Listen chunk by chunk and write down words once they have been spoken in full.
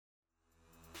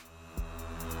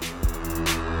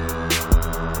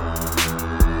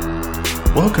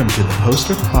Welcome to the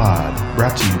Poster Pod,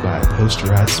 brought to you by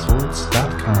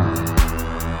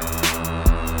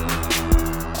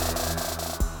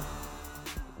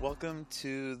PosterRideSports.com. Welcome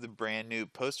to the brand new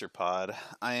Poster Pod.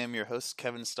 I am your host,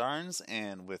 Kevin Starnes,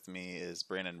 and with me is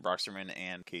Brandon Broxterman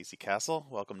and Casey Castle.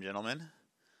 Welcome, gentlemen.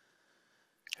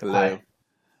 Hello. Hi.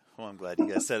 Well, I'm glad you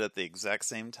guys said at the exact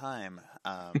same time.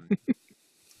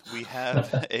 We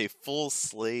have a full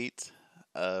slate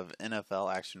of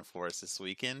NFL action for us this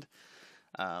weekend.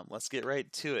 Let's get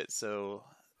right to it. So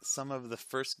some of the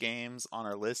first games on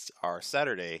our list are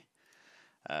Saturday.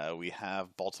 We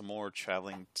have Baltimore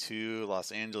traveling to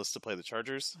Los Angeles to play the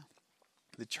Chargers.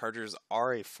 The Chargers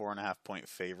are a 4.5-point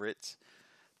favorite.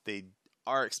 They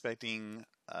are expecting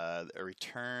a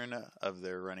return of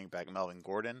their running back Melvin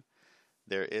Gordon.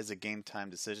 There is a game time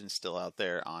decision still out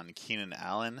there on Keenan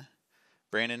Allen.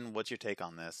 Brandon, what's your take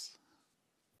on this?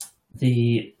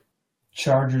 The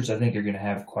Chargers, I think, are going to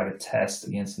have quite a test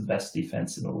against the best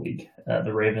defense in the league.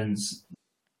 The Ravens,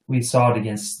 we saw it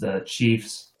against the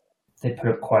Chiefs. They put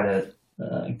up quite a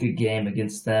good game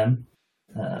against them.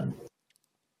 Kind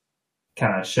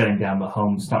of shutting down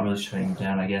Mahomes. Not really shutting him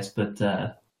down, I guess, but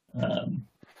I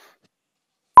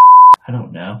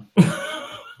don't know.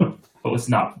 I was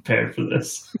not prepared for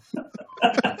this.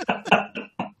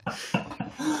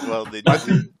 Well, they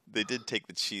did take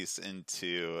the Chiefs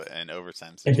into an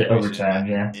overtime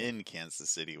situation in Kansas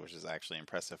City, which is actually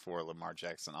impressive for Lamar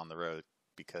Jackson on the road,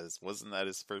 because wasn't that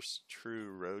his first true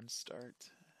road start,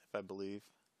 if I believe?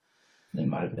 It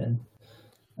might have been.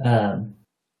 But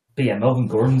yeah, Melvin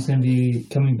Gordon's going to be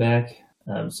coming back,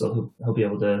 so he'll be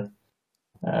able to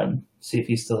see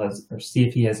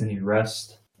if he has any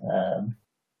rust.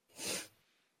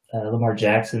 Lamar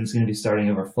Jackson's going to be starting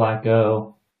over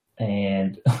Flacco,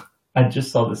 and I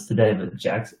just saw this today, but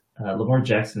Lamar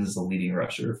Jackson is the leading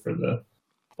rusher for the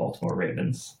Baltimore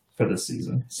Ravens for this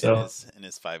season. So in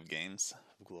his 5 games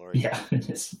of glory. Yeah, in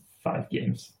his 5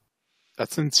 games.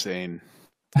 That's insane.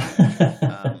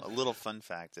 A little fun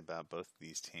fact about both of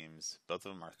these teams: both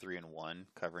of them are 3-1,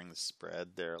 covering the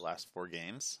spread their last 4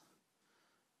 games.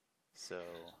 So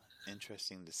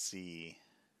interesting to see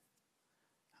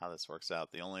how this works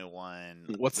out. The only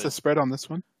one. What's the spread on this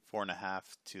one? 4.5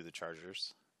 to the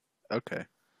Chargers. Okay.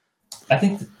 I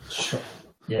think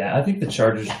the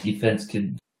Chargers defense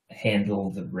could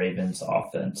handle the Ravens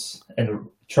offense, and the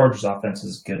Chargers offense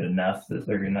is good enough that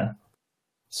they're gonna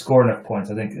score enough points.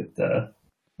 I think the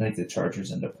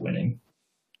Chargers end up winning.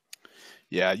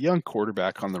 Yeah, young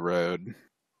quarterback on the road.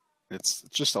 It's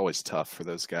just always tough for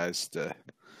those guys to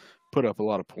put up a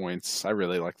lot of points. I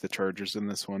really like the Chargers in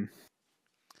this one.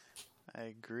 I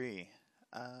agree.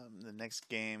 The next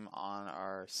game on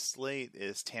our slate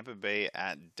is Tampa Bay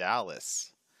at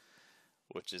Dallas,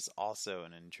 which is also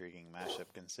an intriguing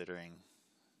matchup considering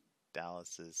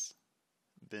Dallas has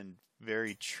been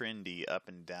very trendy up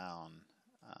and down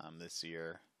this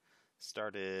year.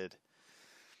 Started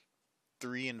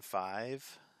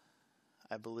 3-5,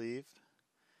 I believe,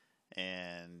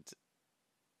 and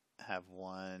have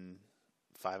won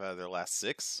 5 out of their last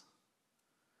 6.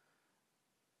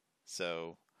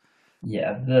 So,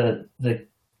 yeah, the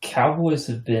Cowboys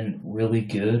have been really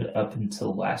good up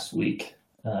until last week.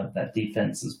 That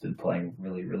defense has been playing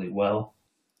really, really well,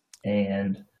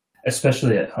 and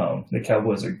especially at home, the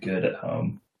Cowboys are good at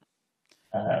home.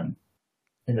 And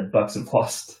the Bucs have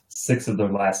lost 6 of their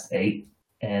last 8,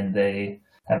 and they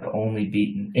have only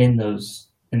beaten in their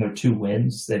 2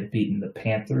 wins. They've beaten the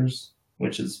Panthers,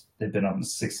 they've been on the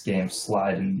 6-game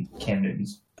slide, and Cam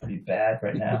Newton's pretty bad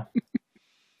right now.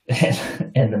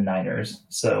 And the Niners.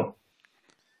 So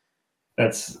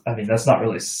that's not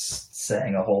really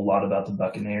saying a whole lot about the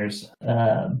Buccaneers.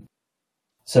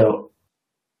 So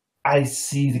I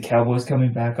see the Cowboys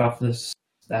coming back off this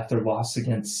after loss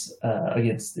against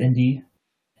Indy,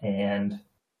 and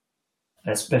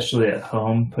especially at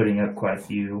home, putting up quite a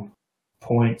few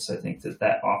points. I think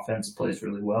that offense plays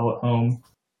really well at home,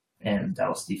 and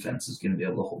Dallas defense is going to be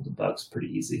able to hold the Bucs pretty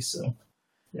easy. So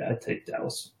yeah, I'd take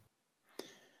Dallas.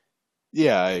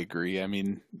 Yeah, I agree. I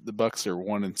mean, the Bucs are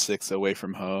 1-6 away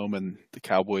from home, and the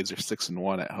Cowboys are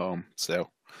 6-1 at home. So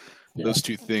those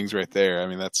 2 things right there. I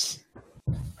mean, that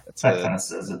kind of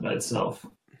says it by itself.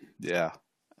 Yeah,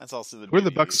 that's also the. Who are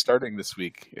the Bucs starting this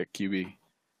week at QB?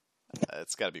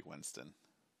 It's got to be Winston.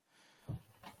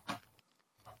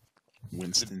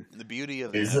 The beauty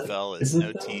of the NFL is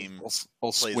no team plays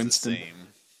Winston. the same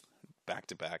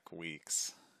back-to-back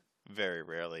weeks. Very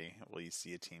rarely will you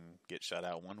see a team get shut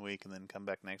out one week and then come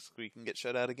back next week and get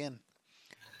shut out again.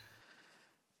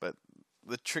 But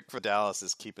the trick for Dallas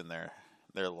is keeping their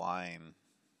line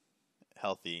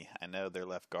healthy. I know their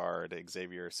left guard,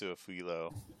 Xavier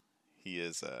Suafuilo,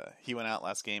 he went out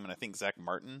last game, and I think Zach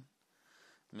Martin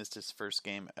missed his first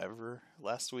game ever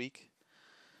last week.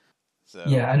 So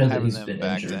Yeah, I know that having he's them been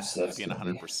back injured, to so that's being gonna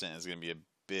be 100% is going to be a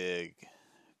big,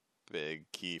 big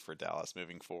key for Dallas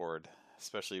moving forward,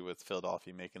 especially with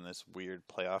Philadelphia making this weird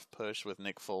playoff push with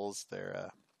Nick Foles,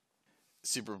 their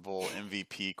Super Bowl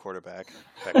MVP quarterback,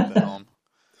 back at the helm.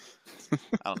 I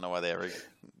don't know why they ever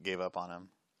gave up on him.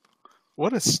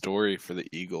 What a story for the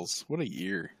Eagles. What a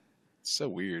year. So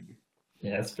weird.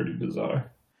 yeah, it's pretty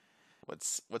bizarre.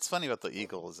 What's funny about the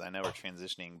Eagles, I know we're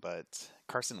transitioning, but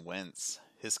Carson Wentz,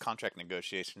 his contract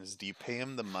negotiations, do you pay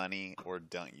him the money or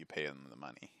don't you pay him the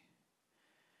money?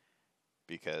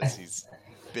 Because he's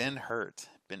been hurt,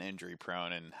 been injury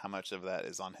prone, and how much of that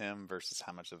is on him versus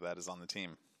how much of that is on the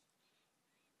team?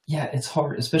 Yeah, it's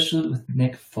hard, especially with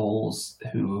Nick Foles,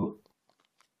 who,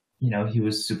 he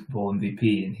was Super Bowl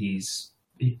MVP and he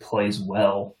plays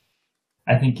well.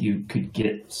 I think you could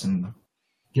get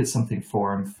something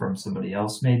for him from somebody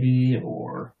else, maybe,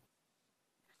 or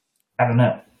I don't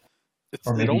know.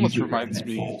 Or It maybe almost you get rid of reminds Nick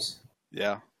me. Foles.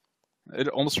 Yeah, it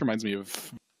almost reminds me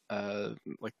of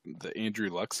like the Andrew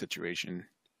Luck situation,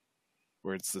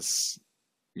 where it's this,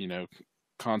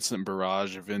 constant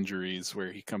barrage of injuries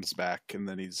where he comes back and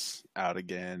then he's out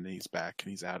again, and he's back and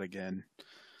he's out again.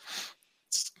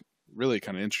 It's really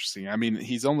kind of interesting. I mean,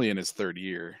 he's only in his third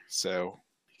year, so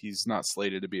he's not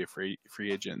slated to be a free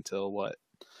agent until what,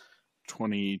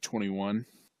 2021?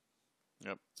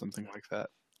 Yep. Something like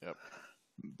that. Yep.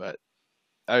 But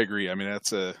I agree. I mean, it's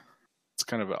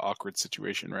kind of an awkward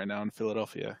situation right now in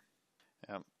Philadelphia.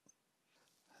 Yep.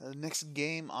 The next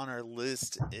game on our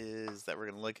list that we're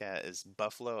going to look at is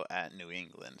Buffalo at New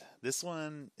England. This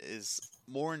one is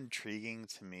more intriguing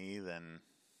to me than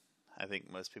I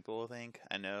think most people will think.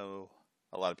 I know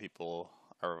a lot of people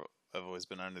have always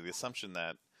been under the assumption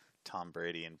that Tom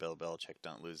Brady and Bill Belichick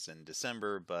don't lose in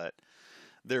December, but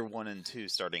they're 1-2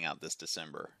 starting out this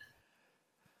December.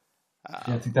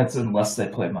 Yeah, I think that's unless they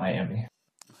play Miami.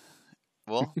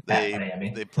 Well, At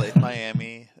Miami. they played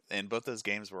Miami, and both those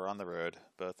games were on the road,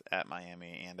 both at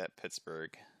Miami and at Pittsburgh.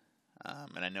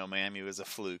 And I know Miami was a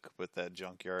fluke with that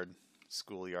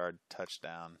schoolyard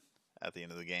touchdown at the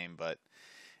end of the game, but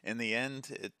in the end,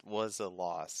 it was a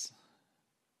loss.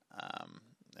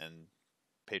 And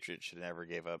Patriots should have never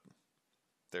gave up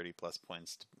 30-plus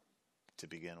points to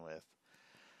begin with.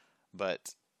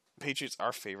 But Patriots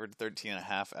are favored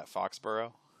 13.5 at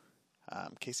Foxborough.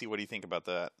 Casey, what do you think about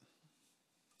that?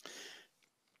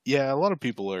 Yeah, a lot of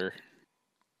people are,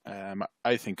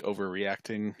 I think,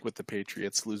 overreacting with the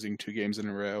Patriots losing 2 games in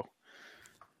a row.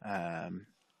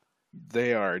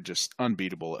 They are just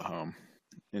unbeatable at home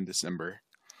in December.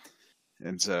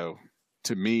 And so,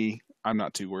 to me, I'm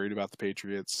not too worried about the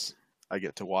Patriots. I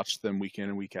get to watch them week in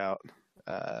and week out,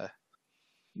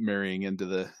 marrying into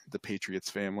the Patriots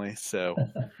family. So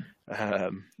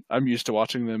I'm used to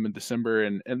watching them in December,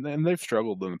 and they've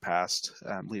struggled in the past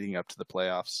leading up to the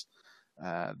playoffs.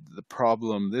 The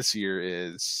problem this year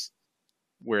is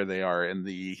where they are in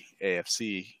the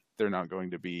AFC. They're not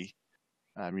going to be,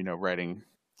 riding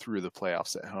through the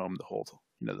playoffs at home the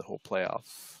whole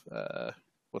playoff.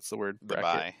 What's the word? The Bracket.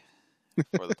 bye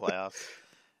for the playoffs.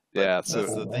 Yeah, So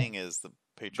so the thing is, the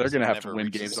Patriots they're going to would have to never win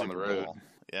reach the games on the Super road. Bowl,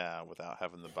 yeah, without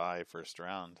having the bye first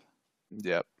round.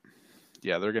 Yep.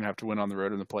 Yeah, they're going to have to win on the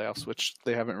road in the playoffs, which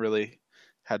they haven't really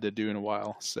had to do in a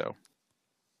while. So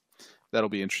that'll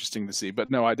be interesting to see. But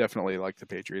no, I definitely like the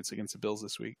Patriots against the Bills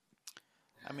this week.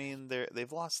 I mean,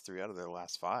 they've lost 3 out of their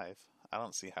last 5. I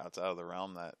don't see how it's out of the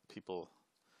realm that people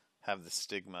have the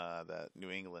stigma that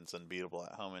New England's unbeatable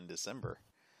at home in December.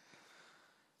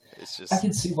 It's just, I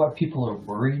can see why people are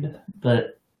worried,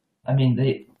 but I mean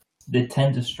they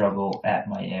tend to struggle at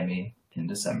Miami in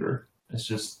December. It's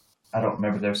just I don't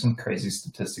remember. There's some crazy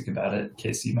statistic about it.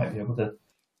 Casey, you might be able to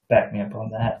back me up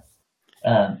on that.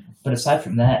 But aside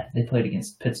from that, they played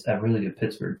against a really good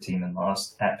Pittsburgh team and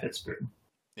lost at Pittsburgh.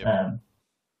 Yep.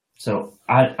 So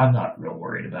I'm not real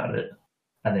worried about it.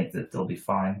 I think that they'll be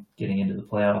fine getting into the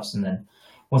playoffs, and then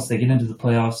once they get into the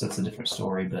playoffs, that's a different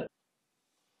story. But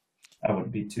I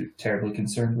wouldn't be too terribly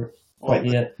concerned quite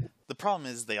yet. The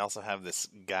problem is they also have this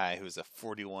guy who's a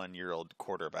 41-year-old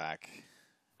quarterback.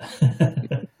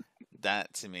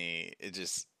 That, to me, it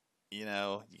just, you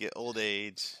get old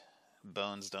age,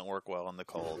 bones don't work well in the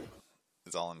cold,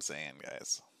 is all I'm saying,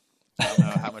 guys. I don't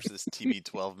know how much of this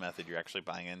TB12 method you're actually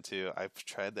buying into. I've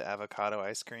tried the avocado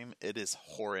ice cream. It is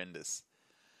horrendous.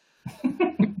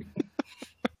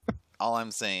 All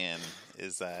I'm saying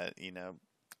is that,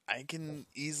 I can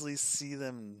easily see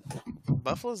them.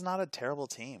 Buffalo's not a terrible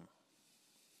team.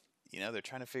 they're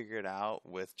trying to figure it out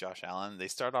with Josh Allen. They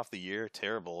start off the year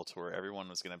terrible to where everyone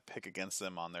was going to pick against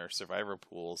them on their survivor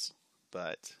pools.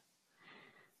 But,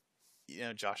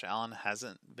 Josh Allen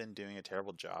hasn't been doing a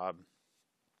terrible job.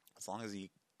 As long as he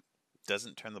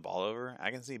doesn't turn the ball over,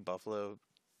 I can see Buffalo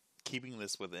keeping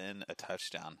this within a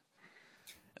touchdown.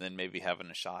 And then maybe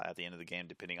having a shot at the end of the game,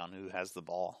 depending on who has the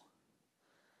ball.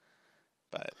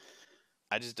 But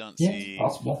I just don't see.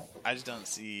 Possible. I just don't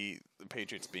see the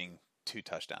Patriots being 2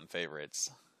 touchdown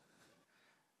favorites.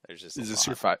 There's just Is this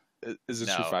your 5? Is this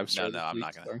your 5-star? No, I'm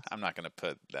not gonna. I'm not gonna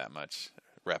put that much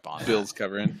rep on Bills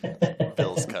covering.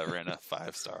 Bills covering a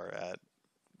 5-star at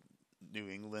New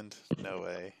England. No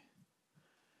way.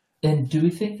 And do we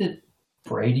think that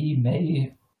Brady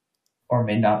may or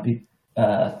may not be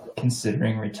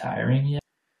considering retiring yet?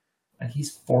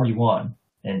 He's 41,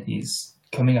 and he's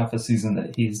coming off a season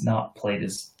that he's not played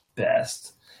his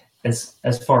best as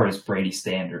far as Brady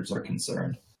standards are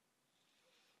concerned.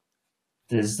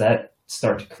 Does that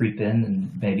start to creep in,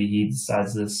 and maybe he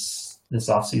decides this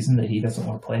offseason that he doesn't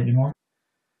want to play anymore?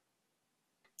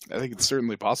 I think it's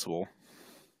certainly possible.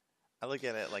 I look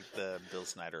at it like the Bill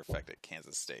Snyder effect at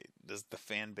Kansas State. Does the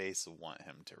fan base want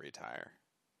him to retire?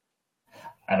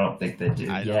 I don't think they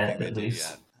do I don't yet, think they at do least.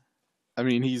 yet. I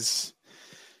mean, it's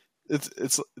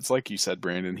like you said,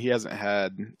 Brandon. He hasn't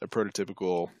had a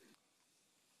prototypical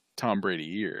Tom Brady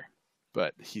year,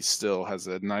 but he still has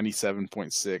a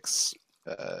 97.6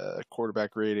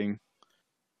 quarterback rating,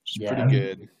 which is pretty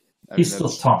good. He's still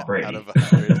Tom Brady. Out of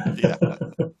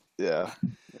 100, yeah.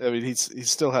 I mean, he's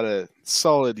still had a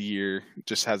solid year,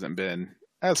 just hasn't been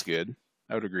as good.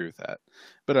 I would agree with that.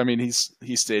 But I mean,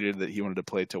 he stated that he wanted to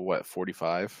play to what,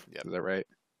 45? Yep. Is that right?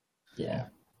 Yeah,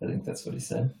 I think that's what he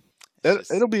said.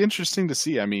 It'll be interesting to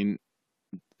see. I mean,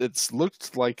 it's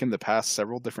looked like in the past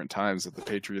several different times that the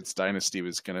Patriots dynasty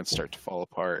was going to start to fall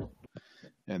apart,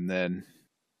 and then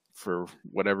for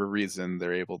whatever reason,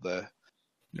 they're able to,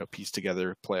 piece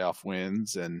together playoff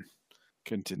wins and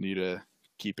continue to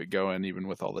keep it going even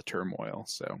with all the turmoil.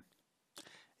 So,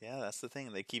 yeah, that's the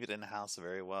thing. They keep it in house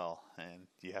very well, and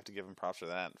you have to give them props for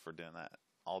that, for doing that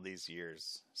all these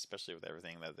years, especially with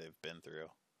everything that they've been through.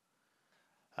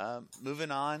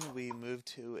 Moving on, we move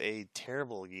to a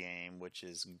terrible game, which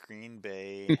is Green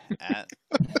Bay at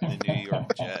the New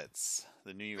York Jets,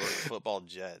 the New York Football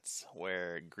Jets,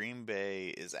 where Green Bay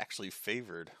is actually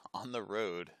favored on the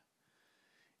road,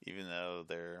 even though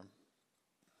their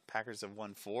Packers have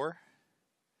won 4.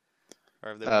 Or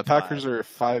have they won Packers 5? are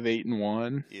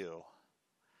 5-8-1, Ew.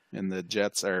 and the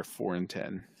Jets are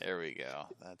 4-10. There we go.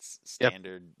 That's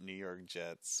standard New York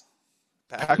Jets.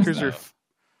 Packers are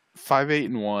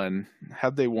 5-8-1.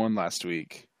 Had they won last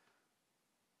week,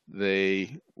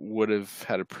 they would have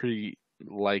had a pretty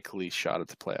likely shot at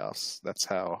the playoffs. That's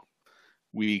how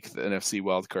weak the NFC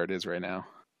wildcard is right now.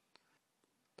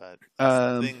 But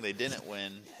that's the thing, they didn't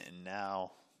win, and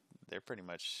now they're pretty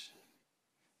much...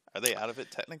 Are they out of it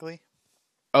technically?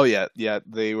 Oh yeah,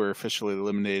 they were officially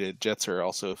eliminated. Jets are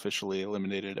also officially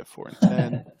eliminated at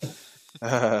 4-10.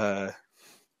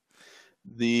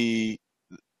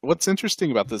 What's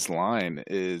interesting about this line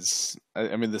is,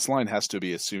 I mean, this line has to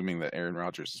be assuming that Aaron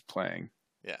Rodgers is playing.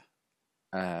 Yeah.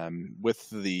 With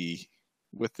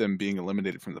them being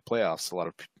eliminated from the playoffs, a lot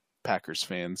of Packers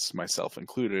fans, myself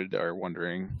included, are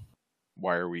wondering,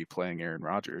 why are we playing Aaron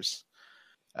Rodgers?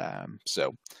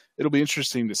 So it'll be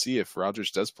interesting to see if Rodgers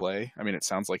does play. I mean, it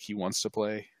sounds like he wants to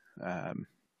play,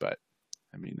 but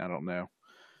I mean, I don't know.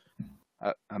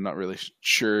 I'm not really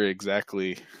sure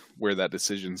exactly where that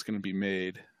decision is going to be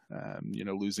made.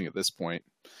 Losing at this point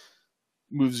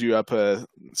moves you up a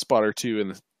spot or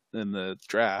two in the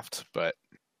draft, but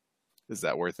is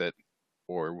that worth it?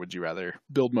 Or would you rather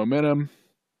build momentum?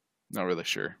 Not really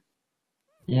sure.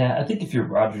 Yeah, I think if you're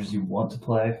Rodgers, you want to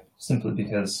play simply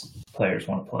because players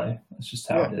want to play. That's just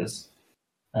how it is.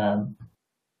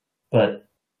 But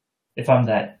if I'm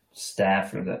that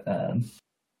staff or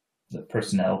the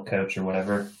personnel coach or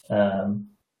whatever,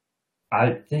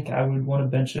 I think I would want to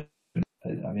bench him.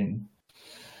 I mean,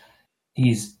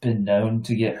 he's been known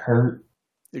to get hurt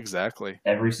Exactly.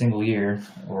 every single year,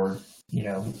 or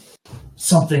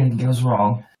something goes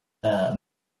wrong.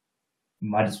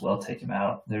 Might as well take him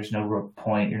out. There's no real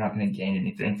point. You're not going to gain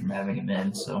anything from having him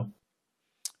in. So,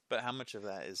 but how much of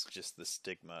that is just the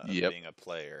stigma of being a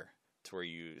player, to where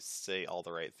you say all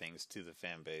the right things to the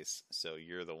fan base, so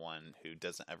you're the one who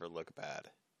doesn't ever look bad?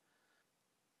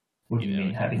 What do you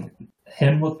mean, having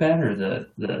him look bad, or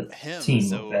the team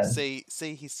so look bad?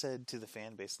 Say he said to the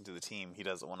fan base and to the team he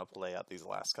doesn't want to play out these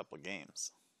last couple of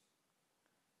games.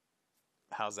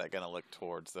 How's that going to look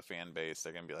towards the fan base?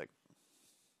 They're going to be like,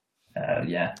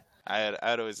 Yeah.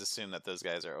 I'd always assume that those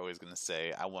guys are always going to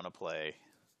say, "I want to play."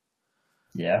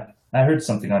 Yeah, I heard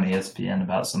something on ESPN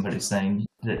about somebody saying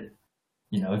that,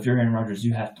 if you're Aaron Rodgers,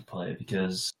 you have to play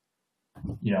because,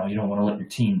 you don't want to let your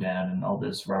team down and all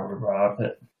this rah rah rah.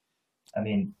 But I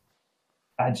mean,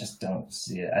 I just don't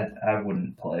see it. I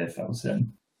wouldn't play if I was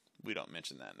him. We don't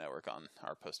mention that network on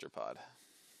our poster pod.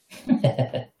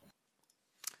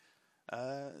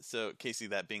 So, Casey,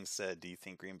 that being said, do you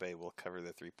think Green Bay will cover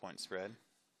the 3-point spread?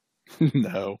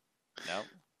 No. No.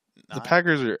 The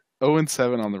Packers are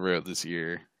 0-7 on the road this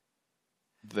year.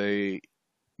 They're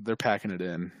packing it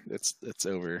in. It's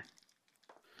over.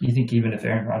 You think even if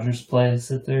Aaron Rodgers plays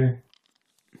that they're...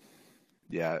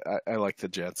 Yeah, I like the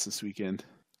Jets this weekend.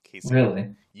 Casey,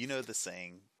 Really? You know the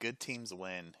saying, good teams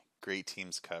win, great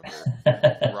teams cover.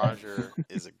 Roger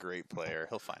is a great player.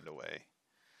 He'll find a way.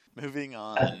 Moving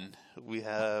on, we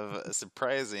have a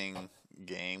surprising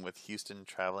game with Houston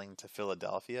traveling to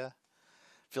Philadelphia.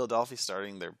 Philadelphia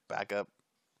starting their backup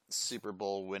Super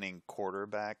Bowl winning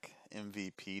quarterback,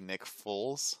 MVP Nick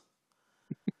Foles.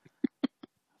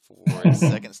 For his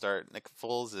second start, Nick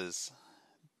Foles is...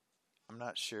 I'm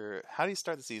not sure. How do you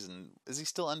start the season? Is he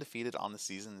still undefeated on the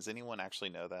season? Does anyone actually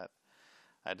know that?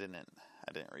 I didn't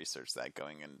research that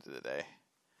going into today.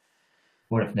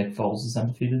 What if Nick Foles is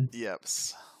undefeated? Yep.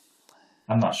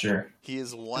 I'm not sure. He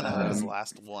is one of his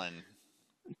last one.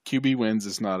 QB wins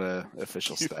is not a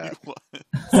official stat.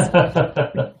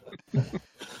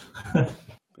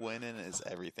 Winning is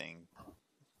everything,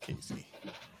 Casey.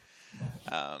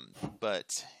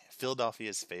 But Philadelphia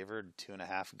is favored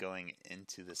 2.5 going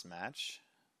into this match.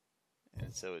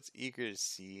 And so it's eager to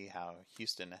see how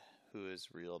Houston, who has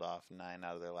reeled off 9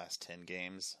 out of their last 10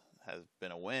 games, has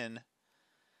been a win.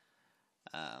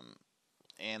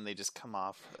 And they just come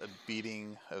off a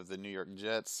beating of the New York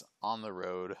Jets on the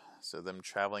road. So them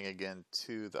traveling again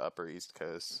to the Upper East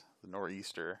Coast, the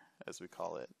Nor'easter, as we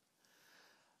call it.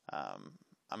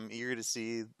 I'm eager to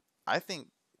see. I think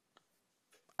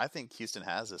Houston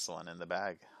has this one in the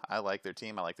bag. I like their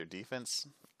team. I like their defense.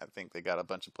 I think they got a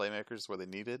bunch of playmakers where they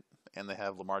need it. And they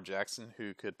have Lamar Jackson,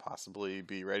 who could possibly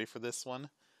be ready for this one.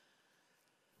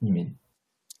 You mean?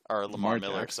 Or Lamar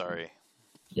Miller, Jackson. sorry.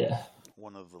 Yeah.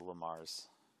 One of the Lamars.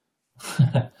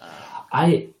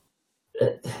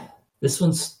 This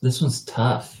one's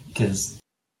tough because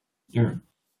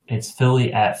it's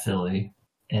Philly at Philly,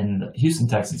 and the Houston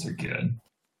Texans are good,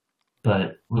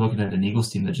 but we're looking at an Eagles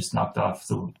team that just knocked off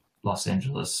the Los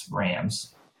Angeles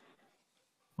Rams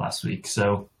last week.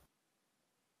 So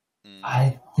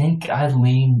I think I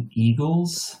lean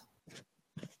Eagles,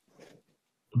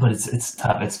 but it's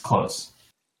tough. It's close.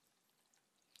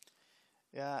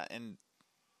 Yeah, and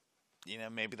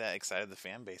maybe that excited the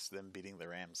fan base, them beating the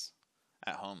Rams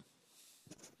at home.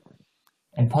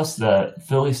 And plus, the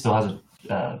Philly still has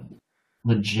a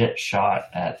legit shot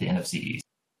at the NFC East.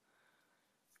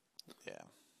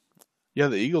 Yeah,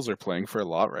 the Eagles are playing for a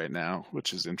lot right now,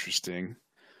 which is interesting.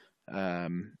 I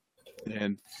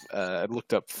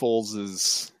looked up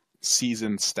Foles'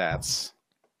 season stats.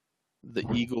 The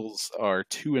Eagles are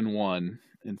 2-1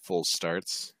 in Foles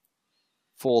starts.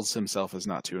 Foles himself is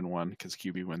not 2-1 because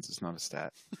QB wins is not a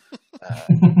stat.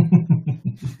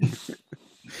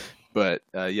 But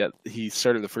yet he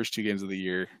started the first 2 games of the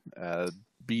year,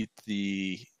 beat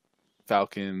the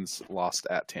Falcons, lost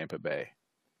at Tampa Bay.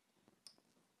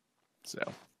 So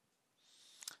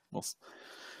we'll see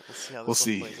how this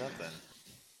one plays out then.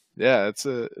 Yeah, it's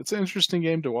an interesting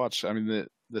game to watch. I mean,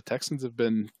 the Texans have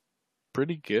been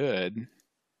pretty good.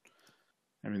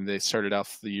 I mean, they started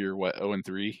off the year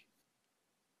 0-3.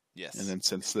 Yes. And then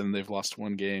since then they've lost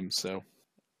 1 game, so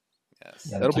yes,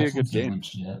 Yeah, that'll be a good game.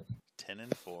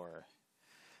 10-4.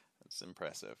 That's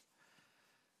impressive.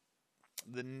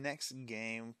 The next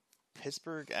game,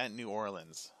 Pittsburgh at New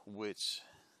Orleans, which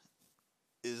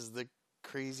is the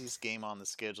craziest game on the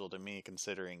schedule to me,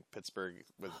 considering Pittsburgh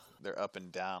with their up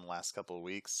and down last couple of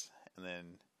weeks, and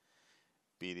then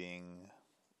beating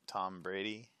Tom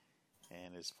Brady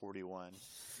and his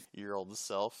 41-year-old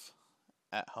self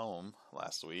at home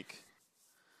last week.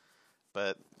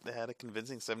 But they had a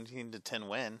convincing 17-10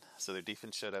 win, so their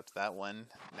defense showed up to that one.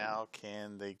 Now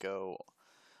can they go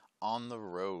on the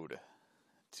road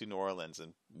to New Orleans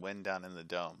and win down in the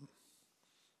Dome,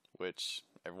 which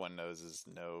everyone knows is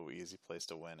no easy place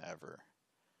to win ever.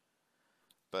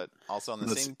 But also on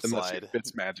the same slide,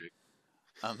 it's magic.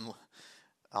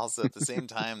 Also at the same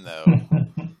time, though,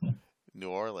 New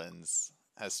Orleans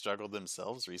has struggled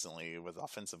themselves recently with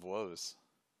offensive woes.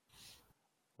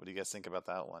 What do you guys think about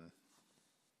that one?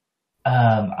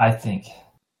 I think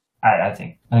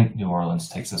New Orleans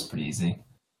takes this pretty easy.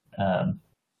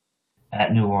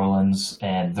 at New Orleans,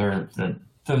 and they're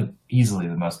easily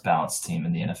the most balanced team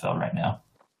in the NFL right now.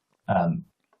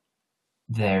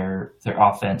 Their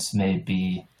offense may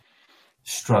be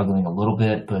struggling a little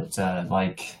bit, but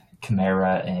like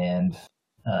Kamara and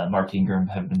Mark Ingram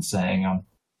have been saying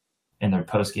in their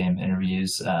post-game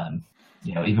interviews,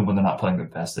 even when they're not playing their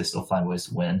best, they still find ways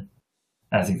to win.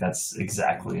 And I think that's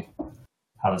exactly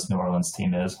how this New Orleans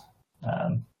team is,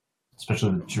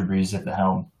 especially with Drew Brees at the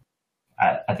helm.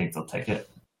 I think they'll take it.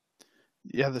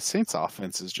 Yeah, the Saints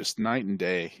offense is just night and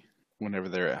day whenever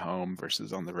they're at home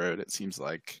versus on the road. It seems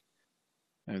like,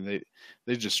 and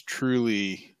they just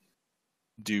truly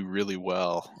do really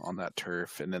well on that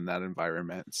turf and in that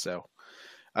environment. So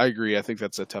I agree. I think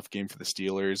that's a tough game for the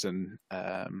Steelers, and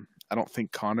I don't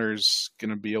think Connor's going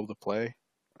to be able to play.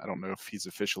 I don't know if he's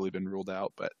officially been ruled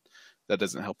out, but that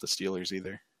doesn't help the Steelers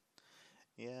either.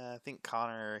 Yeah, I think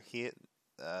Connor,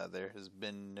 there has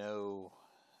been no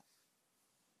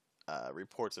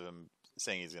reports of him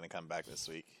saying he's going to come back this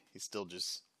week. He's still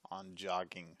just on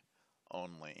jogging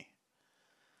only.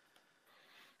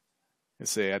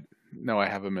 I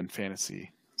have him in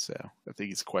fantasy, so I think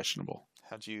he's questionable.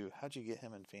 How'd you get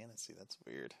him in fantasy? That's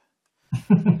weird.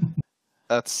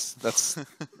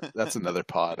 That's another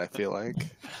pod, I feel like.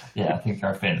 Yeah, I think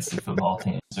our fantasy football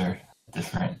teams are a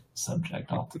different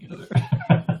subject altogether.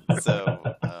 So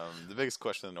the biggest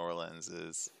question in New Orleans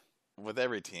is, with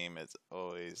every team, it's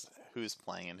always who's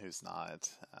playing and who's not.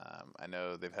 I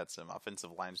know they've had some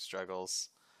offensive line struggles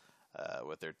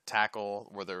with their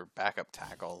backup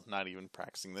tackle not even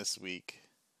practicing this week.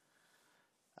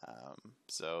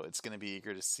 So it's going to be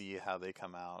eager to see how they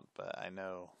come out. But I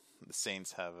know the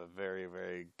Saints have a very,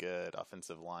 very good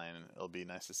offensive line. It'll be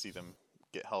nice to see them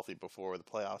get healthy before the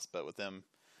playoffs. But with them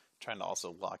trying to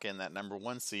also lock in that number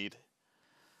 1 seed,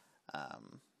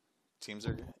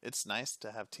 it's nice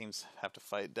to have teams have to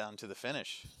fight down to the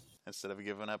finish instead of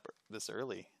giving up this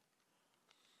early.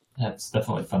 Yeah, it's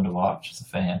definitely fun to watch as a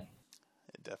fan.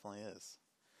 It definitely is.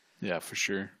 Yeah, for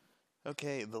sure.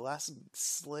 Okay, the last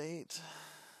slate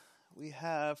we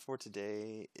have for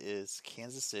today is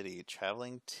Kansas City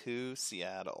traveling to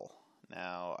Seattle.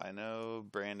 Now, I know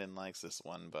Brandon likes this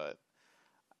one, but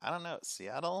I don't know.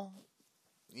 Seattle,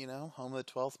 home of the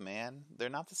 12th man, they're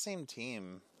not the same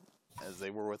team as they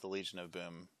were with the Legion of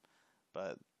Boom.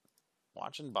 But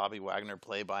watching Bobby Wagner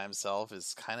play by himself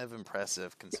is kind of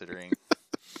impressive considering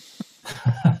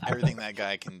everything that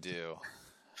guy can do.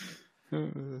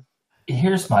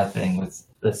 Here's my thing with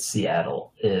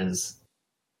Seattle is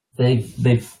they're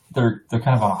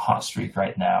kind of on a hot streak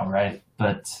right now, right?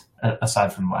 But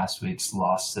aside from last week's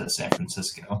loss to San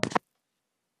Francisco,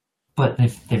 but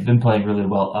they've been playing really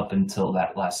well up until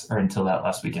that last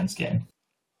weekend's game.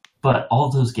 But all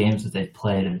those games that they've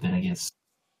played have been against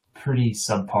pretty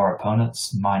subpar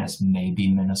opponents, minus maybe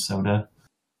Minnesota.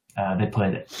 They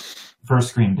played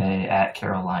versus Green Bay, at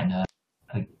Carolina,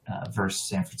 versus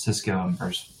San Francisco, and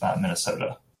versus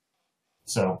Minnesota.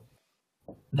 So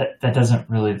that doesn't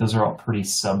really. Those are all pretty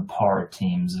subpar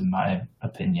teams, in my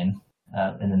opinion.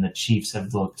 And then the Chiefs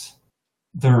have looked.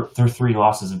 Their 3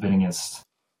 losses have been against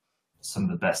some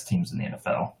of the best teams in the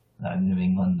NFL: New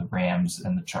England, the Rams,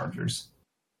 and the Chargers.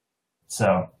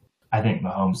 So I think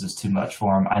Mahomes is too much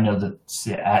for him. I know that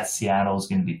at Seattle is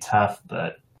going to be tough,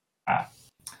 but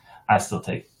I still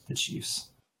take the Chiefs.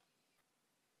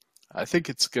 I think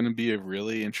it's going to be a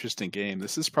really interesting game.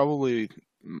 This is probably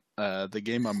the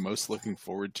game I'm most looking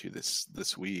forward to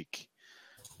this week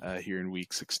here in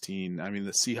Week 16. I mean,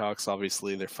 the Seahawks,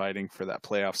 obviously, they're fighting for that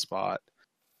playoff spot.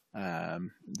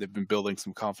 They've been building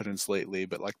some confidence lately,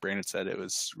 but like Brandon said, it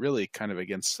was really kind of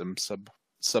against some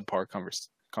subpar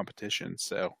competition.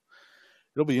 So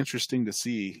it'll be interesting to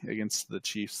see against the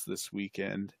Chiefs this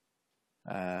weekend.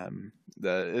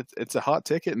 It's a hot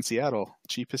ticket in Seattle.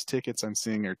 Cheapest tickets I'm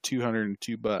seeing are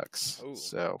 $202. Ooh.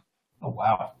 So, oh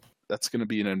wow, that's going to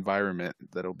be an environment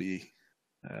that'll be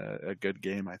a good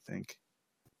game, I think.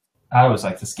 I always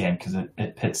like this game because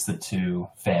it pits the 2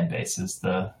 fan bases,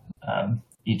 the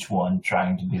each one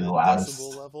trying to be the loudest.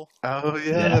 Decibel level? Oh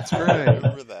Yeah. That's I right.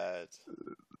 remember that.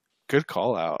 Good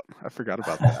call out. I forgot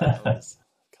about that. That was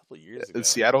a couple years ago.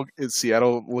 Is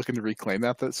Seattle looking to reclaim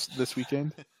that this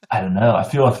weekend? I don't know. I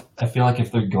feel like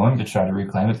if they're going to try to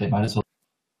reclaim it, they might as well.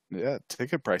 Yeah,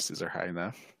 ticket prices are high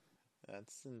enough.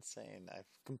 That's insane. I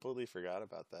completely forgot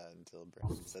about that until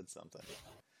Brandon said something.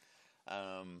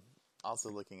 Also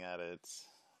looking at it,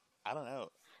 I don't know.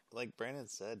 Like Brandon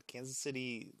said, Kansas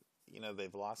City,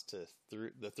 they've lost to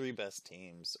the 3 best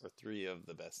teams, or 3 of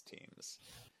the best teams.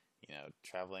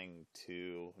 Traveling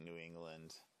to New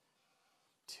England,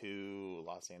 to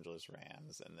Los Angeles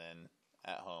Rams, and then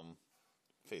at home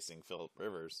facing Phillip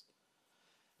Rivers.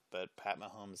 But Pat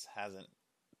Mahomes hasn't.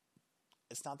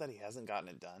 It's not that he hasn't gotten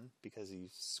it done, because he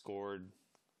scored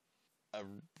a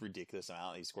ridiculous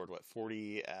amount. He scored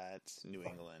 40 at New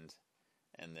England,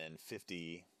 and then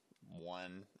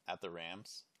 51 at the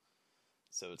Rams.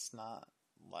 So it's not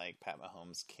like Pat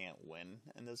Mahomes can't win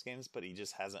in those games, but he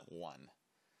just hasn't won.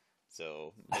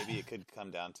 So maybe it could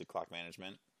come down to clock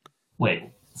management. Wait,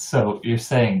 so you're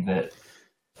saying that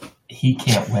he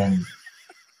can't win?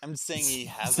 I'm saying he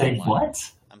hasn't Say won.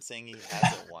 what? I'm saying he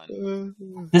hasn't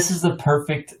won. This is the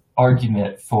perfect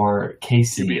argument for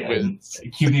Casey. QB wins.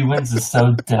 QB wins is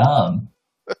so dumb.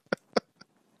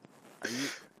 Are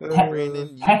you, Pa-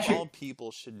 Brandon, you Patrick- all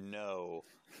people should know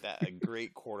that a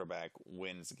great quarterback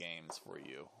wins games for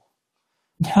you.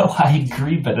 No, I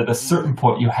agree, but at a certain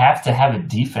point, you have to have a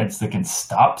defense that can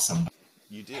stop somebody.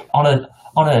 You do. On a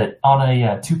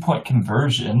 2-point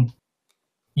conversion,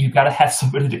 you got to have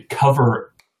somebody to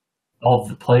cover all of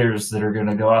the players that are going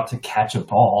to go out to catch a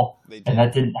ball, They and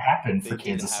that didn't happen They for didn't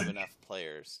Kansas have City. enough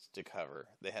players to cover.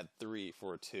 They had 3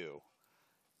 for 2.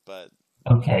 But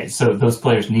Okay, so those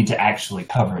players need to actually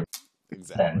cover.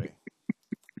 exactly.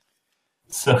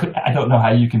 So I don't know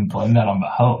how you can blame that on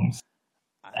Mahomes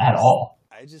at all.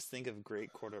 I just think of great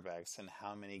quarterbacks and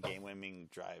how many game-winning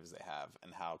drives they have,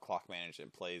 and how clock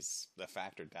management plays a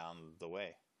factor down the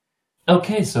way.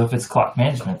 Okay, so if it's clock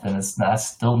management, then that's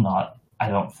still not, I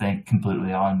don't think,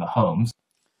 completely on Mahomes.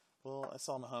 Well, I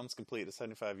saw Mahomes complete a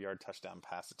 75-yard touchdown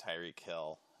pass to Tyreek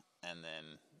Hill and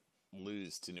then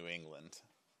lose to New England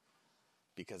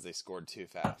because they scored too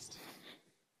fast.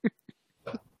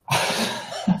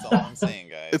 That's all I'm saying,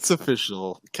 guys. It's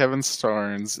official. Kevin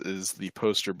Starnes is the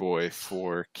poster boy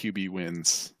for QB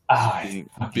wins I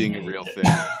being a fucking real hate thing.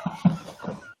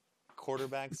 it.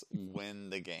 Quarterbacks win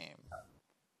the game.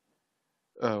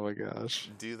 Oh my gosh.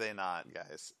 Do they not,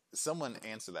 guys? Someone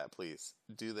answer that, please.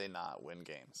 Do they not win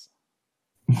games?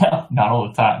 No, not all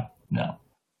the time. No.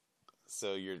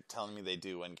 So you're telling me they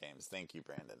do win games. Thank you,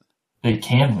 Brandon. They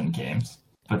can win games,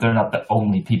 but they're not the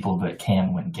only people that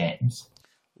can win games.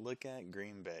 Look at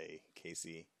Green Bay,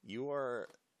 Casey. You are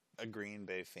a Green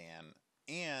Bay fan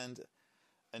and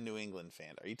a New England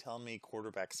fan. Are you telling me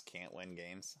quarterbacks can't win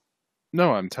games?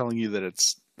 No, I'm telling you that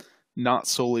it's not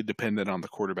solely dependent on the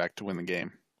quarterback to win the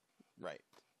game. Right.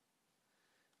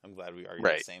 I'm glad we argue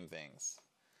Right. the same things.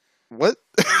 What?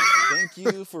 Thank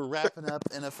you for wrapping up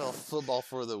NFL football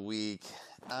for the week.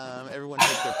 Everyone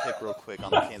take their pick real quick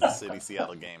on the Kansas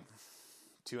City-Seattle game.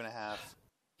 2.5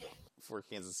 for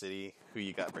Kansas City. Who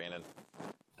you got, Brandon?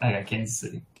 I got Kansas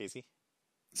City. Casey?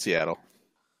 Seattle.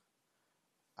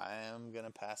 I am going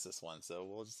to pass this one, so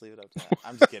we'll just leave it up to that.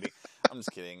 I'm just kidding.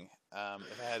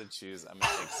 If I had to choose, I'm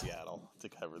going to take Seattle to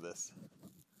cover this.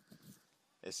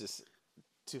 It's just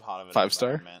too hot of an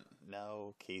 5-star? environment.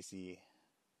 No, Casey.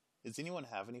 Does anyone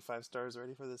have any 5 stars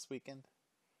ready for this weekend?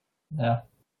 No.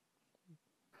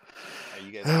 Are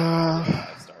you guys have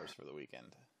 5 stars for the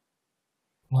weekend?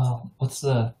 Well, what's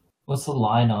the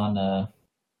line on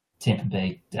Tampa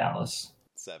Bay Dallas?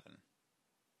 7.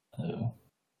 Oh.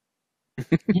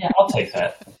 Yeah, I'll take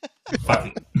that. Fuck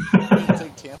it. You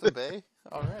take Tampa Bay?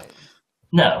 All right.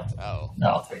 No, Oh,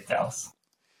 I'll take Dallas.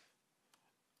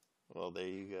 well, there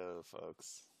you go,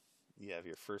 folks. You have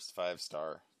your first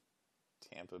 5-star.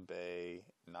 Tampa Bay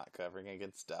not covering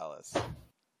against Dallas.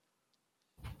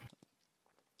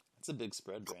 It's a big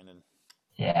spread, Brandon.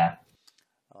 Yeah.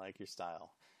 I like your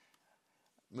style.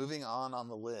 Moving on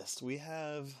the list, we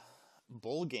have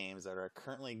bowl games that are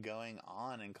currently going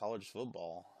on in college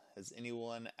football. Has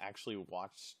anyone actually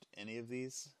watched any of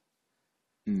these?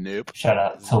 Nope. Shout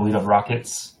out Toledo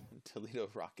Rockets. Toledo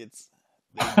Rockets.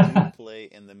 They do play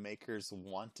in the Makers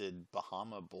Wanted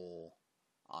Bahama Bowl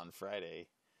on Friday.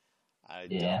 I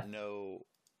Yeah. don't know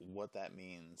what that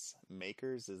means.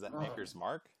 Makers? Is that Maker's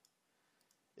Mark?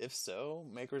 If so,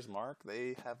 Maker's Mark,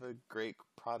 they have a great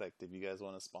product. If you guys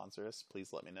want to sponsor us,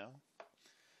 please let me know.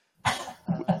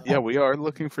 Yeah, we are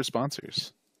looking for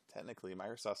sponsors. Technically,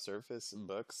 Microsoft Surface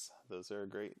books, those are a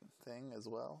great thing as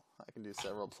well. I can do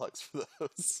several plugs for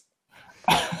those.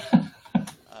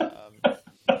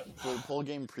 For the bowl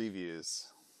game previews,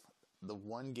 the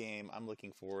one game I'm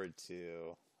looking forward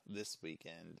to this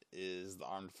weekend is the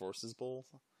Armed Forces Bowl.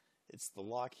 It's the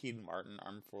Lockheed Martin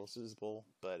Armed Forces Bowl,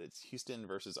 but it's Houston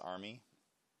versus Army.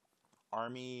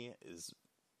 Army is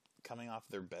coming off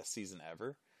their best season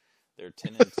ever. They're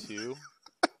 10-2.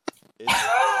 It's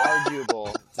arguable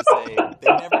to say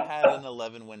they never had an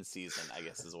 11-win season, I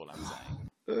guess is what I'm saying.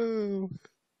 Oh.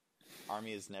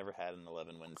 Army has never had an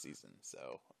 11-win season,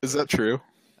 so Is that true?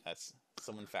 that's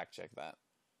someone fact check that.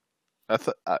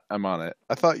 I'm on it.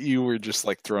 I thought you were just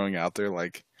like throwing out there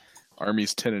like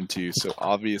Army's 10-2, so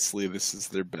obviously this is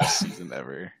their best season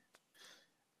ever.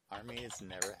 Army has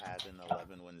never had an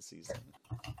 11-win season.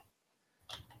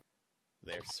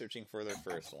 They're searching for their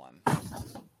first one.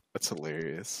 That's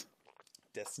hilarious.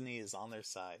 Destiny is on their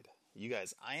side. You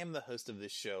guys, I am the host of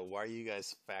this show. Why are you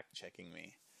guys fact-checking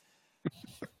me?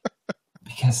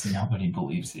 Because nobody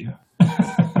believes you.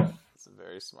 It's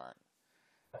very smart.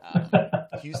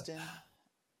 Houston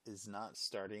is not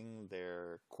starting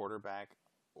their quarterback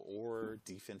or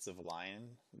defensive line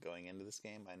going into this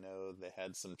game. I know they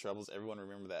had some troubles. Everyone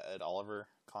remember that Ed Oliver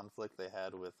conflict they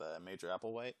had with Major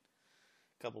Applewhite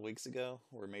a couple weeks ago,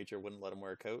 where Major wouldn't let him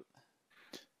wear a coat?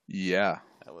 Yeah.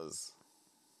 That was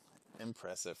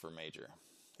impressive for Major,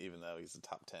 even though he's a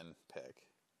top 10 pick.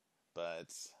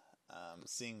 But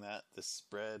seeing that the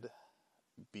spread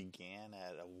began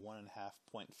at a 1.5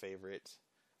 point favorite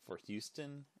for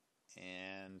Houston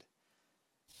and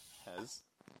has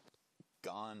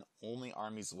gone only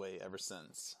Army's way ever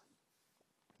since.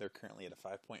 They're currently at a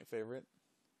 5-point favorite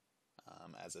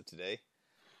as of today.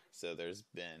 So there's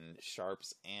been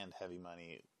sharps and heavy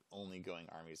money only going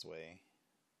Army's way.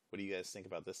 What do you guys think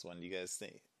about this one? Do you guys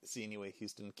see any way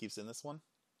Houston keeps in this one?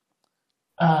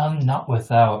 Not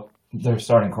without their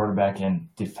starting quarterback and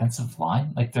defensive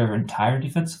line. Like their entire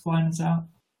defensive line is out.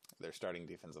 Their starting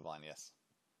defensive line, yes.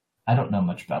 I don't know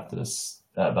much about this,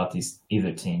 about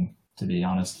either team, to be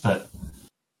honest, but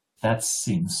that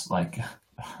seems like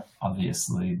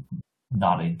obviously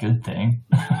not a good thing.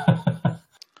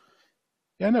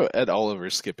 Yeah, I know Ed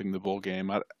Oliver's skipping the bowl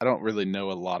game. I don't really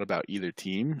know a lot about either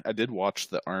team. I did watch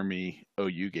the Army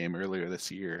OU game earlier this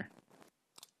year.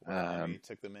 Army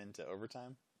took them into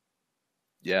overtime?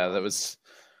 Yeah, that was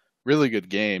really good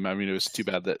game. I mean, it was too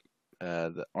bad that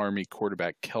the Army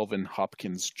quarterback Kelvin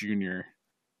Hopkins Jr.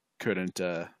 couldn't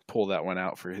pull that one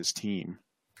out for his team.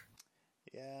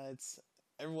 Yeah,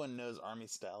 everyone knows Army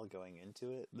style going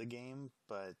into the game,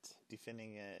 but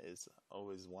defending it is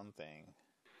always one thing.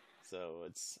 So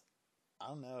I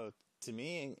don't know. To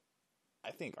me,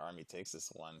 I think Army takes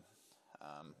this one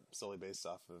solely based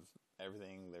off of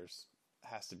everything. There's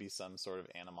has to be some sort of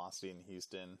animosity in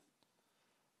Houston,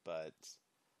 but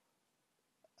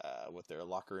with their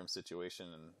locker room situation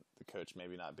and the coach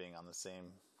maybe not being on the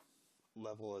same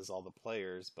level as all the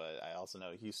players, but I also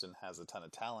know Houston has a ton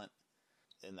of talent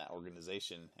in that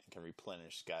organization and can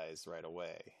replenish guys right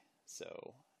away.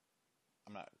 So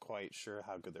I'm not quite sure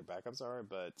how good their backups are,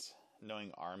 but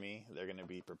knowing Army, they're going to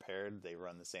be prepared. They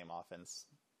run the same offense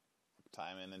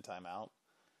time in and time out.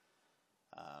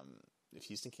 If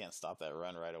Houston can't stop that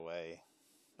run right away,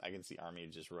 I can see Army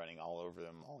just running all over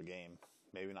them all game.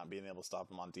 Maybe not being able to stop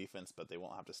them on defense, but they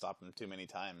won't have to stop them too many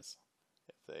times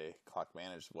if they clock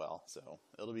manage well. So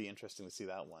it'll be interesting to see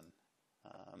that one.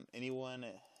 Anyone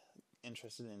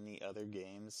interested in any other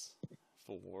games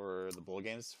for the bowl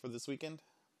games for this weekend?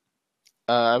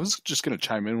 I was just going to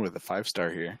chime in with a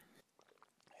 5-star here.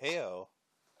 Heyo.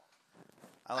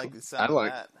 I like the sound of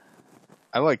that.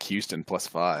 I like Houston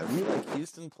 +5. You like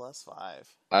Houston +5?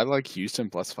 I like Houston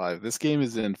 +5. This game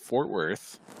is in Fort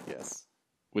Worth. Yes.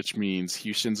 Which means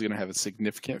Houston's going to have a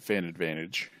significant fan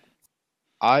advantage.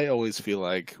 I always feel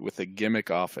like with a gimmick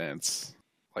offense,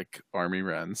 like Army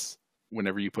runs,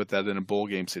 whenever you put that in a bowl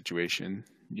game situation,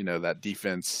 that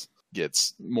defense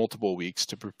gets multiple weeks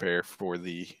to prepare for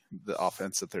the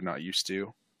offense that they're not used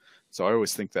to. So I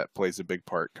always think that plays a big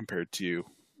part compared to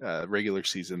regular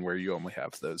season where you only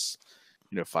have those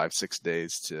 5-6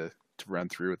 days to run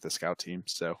through with the scout team.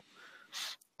 So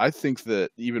I think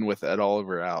that even with Ed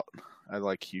Oliver out, I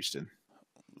like Houston.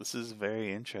 This is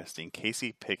very interesting.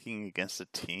 Casey picking against a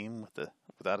team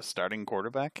without a starting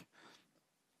quarterback?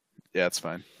 Yeah, it's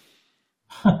fine.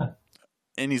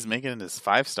 And he's making it his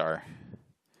 5-star.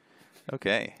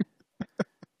 Okay.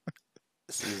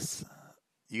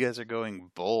 You guys are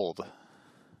going bold.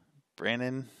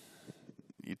 Brandon,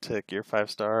 you took your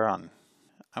 5-star on.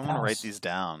 I want to write these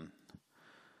down.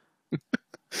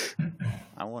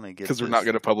 I want to get because we're not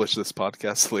going to publish this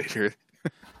podcast later.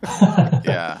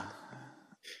 Yeah.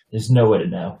 There's no way to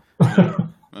know.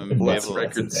 Let's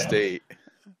record state.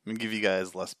 I'm going to give you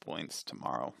guys less points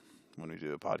tomorrow when we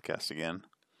do a podcast again.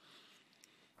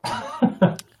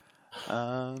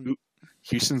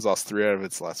 Houston's lost 3 out of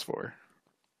its last 4.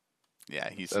 Yeah,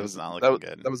 Houston's not looking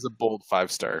good. That was a bold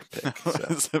 5-star pick. So. That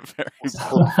was a very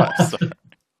bold 5-star.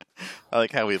 I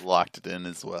like how we locked it in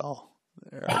as well.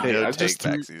 There are no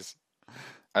take-backsies.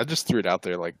 I just threw it out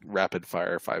there like rapid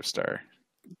fire 5-star.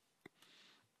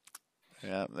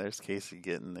 Yeah, there's Casey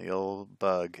getting the old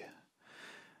bug.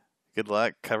 Good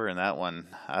luck covering that one.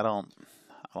 I don't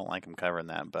like him covering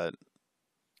that, but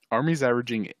Army's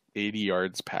averaging 80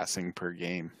 yards passing per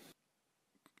game,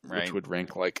 Right. which would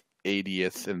rank like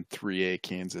 80th in 3A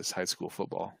Kansas high school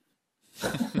football.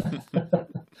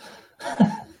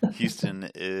 Houston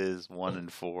is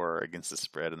 1-4 against the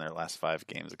spread in their last 5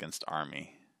 games against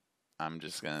Army. I'm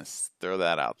just gonna throw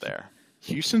that out there.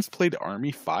 Houston's played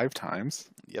Army 5 times?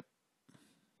 Yep.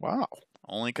 Wow.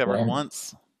 Only covered Wow.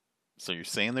 once. So you're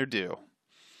saying they're due.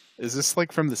 Is this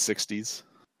like from the 60s?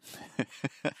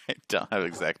 I don't have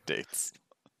exact dates.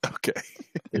 Okay.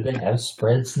 Did they have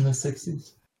spreads in the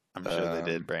 60s? I'm sure they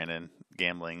did, Um, Brandon.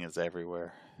 Gambling is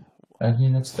everywhere. I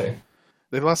mean, that's fair.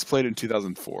 They last played in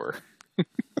 2004.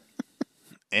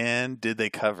 And did they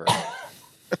cover?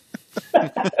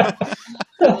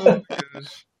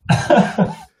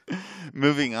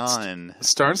 Moving on.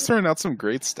 Star's throwing out some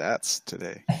great stats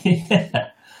today.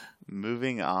 Yeah.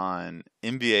 Moving on.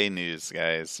 NBA news,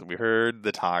 guys. We heard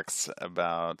the talks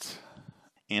about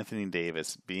Anthony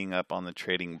Davis being up on the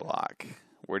trading block.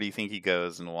 Where do you think he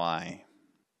goes and why?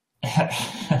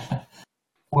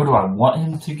 Where do I want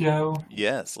him to go?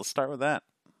 Yes, let's start with that.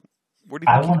 Where do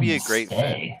you I think he'd want be him a to great fit?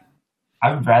 stay.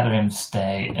 I would rather him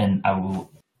stay, and I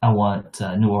want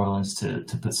New Orleans to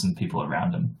put some people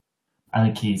around him. I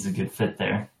think he's a good fit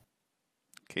there.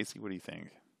 Casey, what do you think?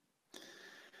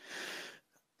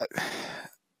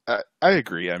 I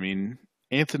agree. I mean,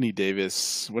 Anthony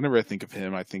Davis, whenever I think of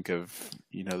him, I think of,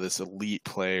 this elite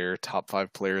player, top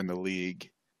 5 player in the league,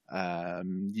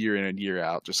 year in and year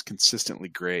out, just consistently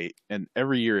great. And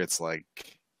every year it's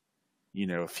like,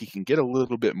 if he can get a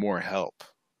little bit more help,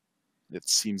 it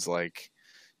seems like,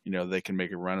 they can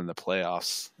make a run in the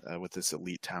playoffs with this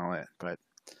elite talent. But,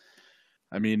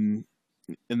 I mean,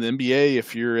 in the NBA,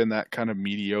 if you're in that kind of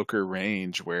mediocre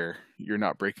range where you're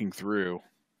not breaking through,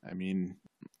 I mean,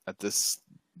 at this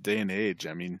day and age,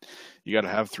 I mean, you got to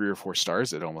have 3 or 4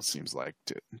 stars, it almost seems like,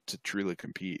 to truly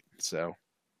compete. So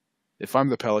if I'm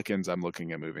the Pelicans, I'm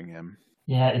looking at moving him.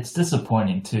 Yeah, it's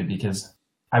disappointing too because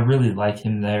I really like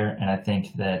him there, and I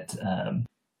think that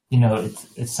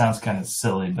it sounds kind of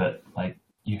silly, but like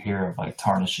you hear of like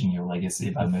tarnishing your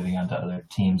legacy by moving on to other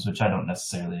teams, which I don't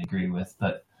necessarily agree with.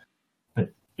 But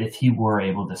if he were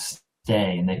able to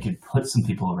stay and they could put some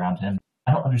people around him,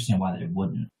 I don't understand why they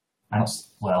wouldn't. I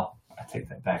take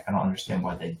that back. I don't understand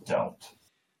why they don't.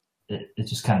 It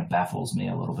just kind of baffles me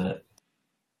a little bit.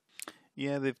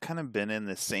 Yeah, they've kind of been in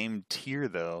the same tier,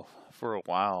 though, for a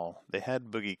while. They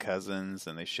had Boogie Cousins,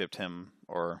 and they shipped him,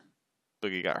 or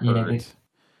Boogie got hurt.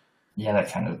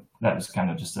 That was kind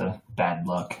of just a bad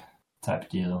luck type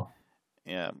deal.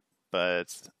 Yeah, but,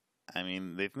 I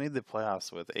mean, they've made the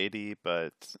playoffs with AD,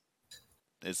 but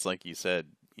it's like you said,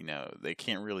 they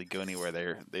can't really go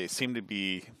anywhere. They seem to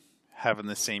be having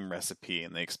the same recipe,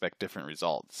 and they expect different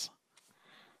results.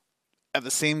 At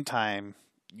the same time,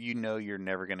 you're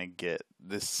never going to get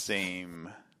the same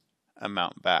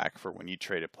amount back for when you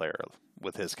trade a player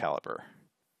with his caliber.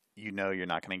 You're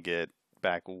not going to get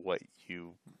back what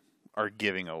you are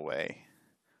giving away,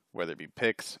 whether it be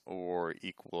picks or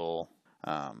equal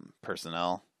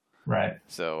personnel. Right.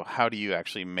 So how do you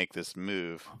actually make this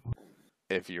move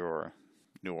if you're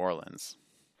New Orleans?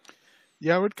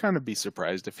 Yeah, I would kind of be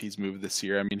surprised if he's moved this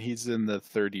year. I mean, he's in the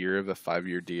 3rd year of a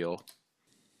 5-year deal.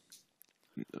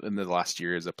 And the last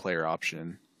year is a player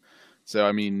option. So,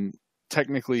 I mean,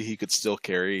 technically he could still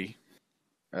carry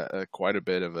quite a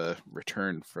bit of a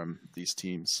return from these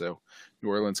teams. So New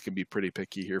Orleans can be pretty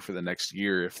picky here for the next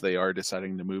year if they are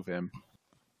deciding to move him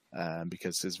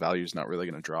because his value is not really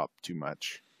going to drop too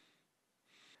much.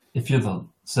 There's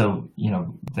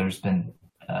been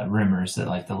rumors that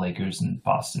like the Lakers and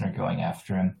Boston are going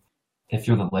after him. If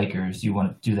you're the Lakers, you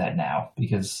want to do that now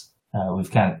because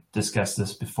we've kind of discussed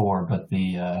this before, but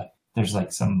there's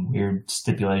like some weird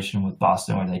stipulation with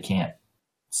Boston where they can't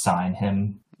sign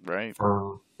him Right.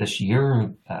 for this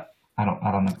year. I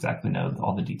don't exactly know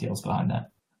all the details behind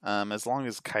that. As long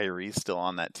as Kyrie's still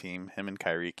on that team, him and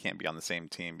Kyrie can't be on the same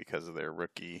team because of their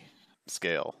rookie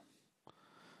scale.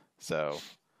 So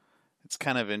it's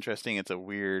kind of interesting. It's a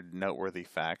weird, noteworthy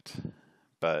fact,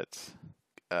 but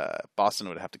Boston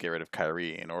would have to get rid of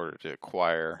Kyrie in order to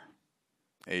acquire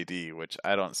AD, which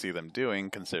I don't see them doing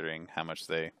considering how much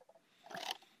they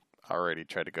already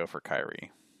tried to go for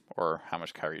Kyrie, or how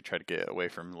much Kyrie tried to get away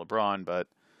from LeBron, but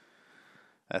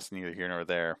that's neither here nor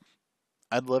there.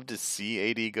 I'd love to see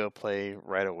AD go play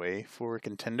right away for a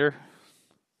contender,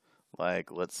 like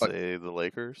let's say the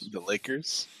Lakers. The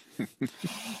Lakers?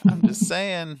 I'm just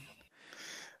saying.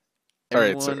 All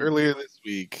right, so earlier this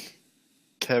week,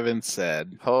 Kevin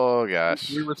said, "Oh gosh,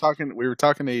 we were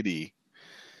talking AD.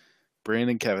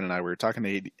 Brandon, Kevin, and I were talking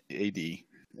AD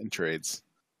in trades,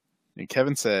 and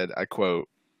Kevin said, I quote,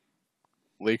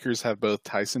 Lakers have both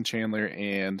Tyson Chandler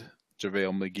and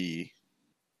JaVale McGee.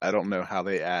 I don't know how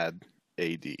they add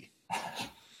AD.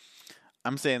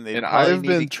 I'm saying they And I probably have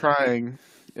been need trying,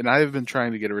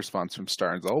 to get a response from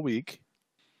Starnes all week.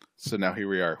 So now here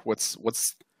we are.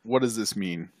 What does this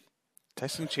mean?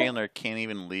 Tyson Chandler can't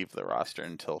even leave the roster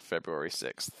until February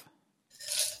 6th.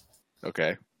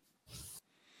 Okay.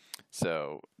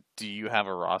 So, do you have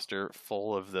a roster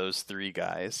full of those three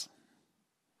guys?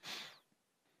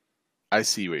 I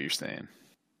see what you're saying.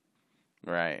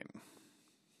 Right.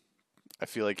 I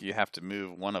feel like you have to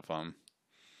move one of them.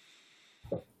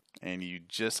 And you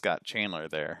just got Chandler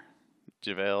there.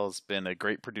 JaVale's been a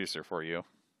great producer for you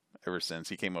ever since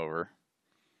he came over.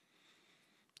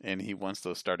 And he wants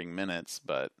those starting minutes,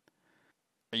 but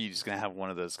are you just going to have one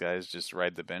of those guys just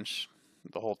ride the bench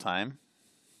the whole time?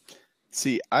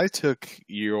 See, I took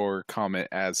your comment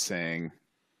as saying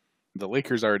the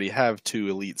Lakers already have two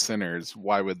elite centers.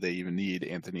 Why would they even need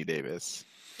Anthony Davis?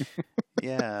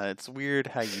 Yeah, it's weird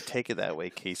how you take it that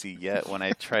way, Casey, yet when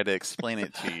I try to explain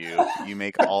it to you, you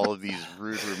make all of these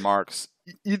rude remarks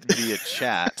via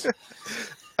chat.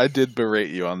 I did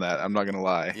berate you on that. I'm not going to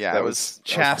lie. Yeah, that I was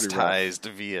pretty rough. chastised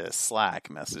via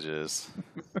Slack messages,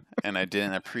 and I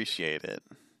didn't appreciate it.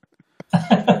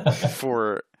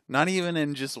 For not even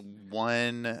in just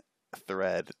one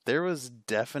thread, there was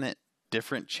definite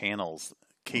different channels.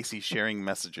 Casey sharing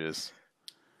messages.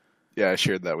 Yeah, I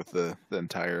shared that with the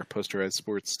entire Posterized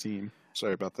Sports team.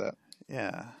 Sorry about that.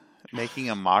 Yeah, making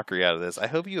a mockery out of this. I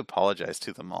hope you apologize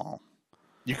to them all.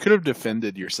 You could have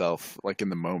defended yourself like in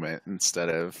the moment instead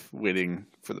of waiting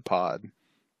for the pod.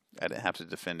 I didn't have to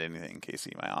defend anything,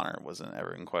 Casey. My honor wasn't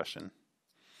ever in question.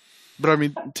 But I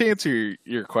mean, to answer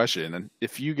your question,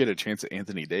 if you get a chance at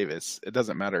Anthony Davis, it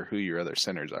doesn't matter who your other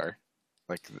centers are.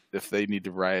 Like, if they need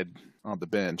to ride on the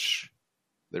bench,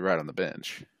 they ride on the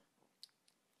bench.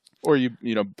 Or you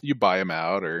buy him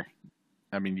out, or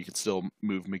I mean, you could still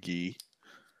move McGee.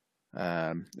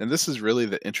 And this is really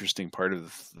the interesting part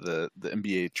of the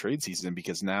NBA trade season,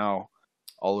 because now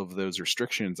all of those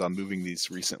restrictions on moving these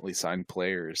recently signed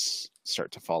players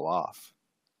start to fall off.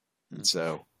 And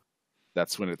so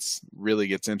that's when it's really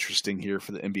gets interesting here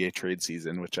for the NBA trade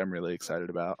season, which I'm really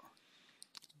excited about.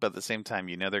 But at the same time,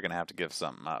 they're going to have to give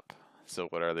something up. So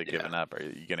what are they giving up? Are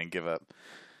you going to give up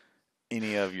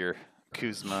any of your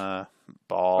Kuzma,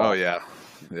 Ball? Oh, yeah.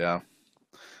 Yeah.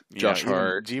 Josh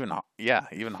Hart. Even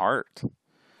Hart.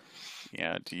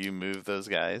 Do you move those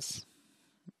guys?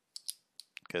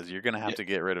 Because you're going to have to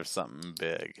get rid of something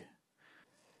big.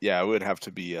 Yeah, it would have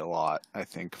to be a lot, I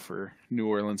think, for New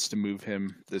Orleans to move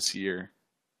him this year.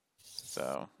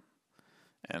 So,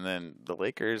 and then the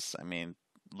Lakers, I mean,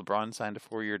 LeBron signed a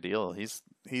 4-year deal. He's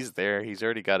there. He's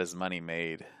already got his money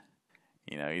made.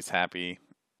 He's happy.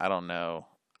 I don't know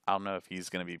if he's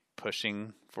going to be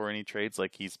pushing for any trades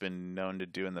like he's been known to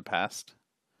do in the past.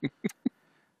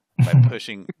 By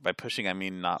pushing, I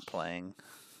mean not playing.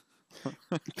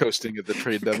 Coasting at the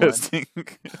trade deadline. Coasting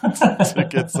to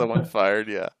get someone fired,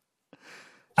 yeah.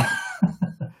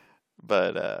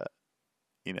 But,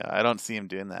 I don't see him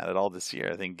doing that at all this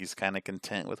year. I think he's kind of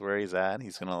content with where he's at.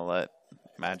 He's going to let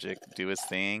Magic do his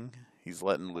thing. He's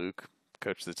letting Luke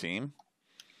coach the team.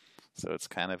 So it's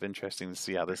kind of interesting to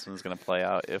see how this one's going to play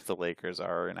out if the Lakers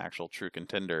are an actual true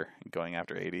contender going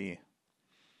after AD.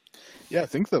 Yeah, I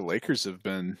think the Lakers have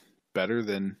been better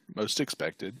than most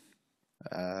expected.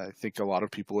 I think a lot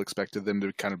of people expected them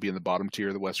to kind of be in the bottom tier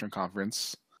of the Western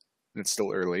Conference. And it's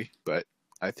still early, but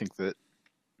I think that,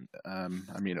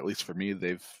 at least for me,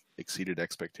 they've exceeded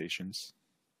expectations.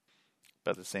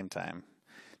 But at the same time,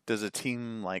 does a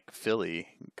team like Philly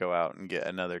go out and get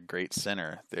another great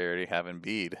center? They already have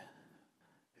Embiid,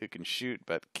 who can shoot,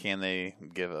 but can they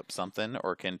give up something?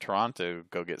 Or can Toronto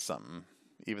go get something?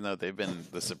 Even though they've been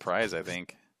the surprise, I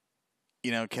think.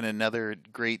 Can another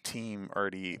great team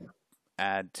already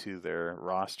add to their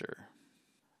roster?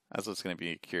 That's what's going to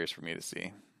be curious for me to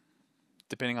see.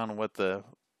 Depending on what the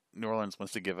New Orleans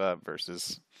wants to give up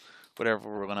versus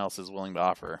whatever everyone else is willing to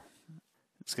offer.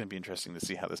 It's going to be interesting to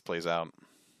see how this plays out.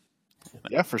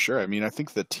 Yeah, for sure. I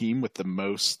think the team with the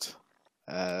most,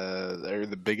 or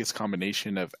the biggest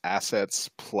combination of assets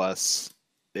plus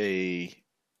a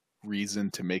reason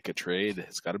to make a trade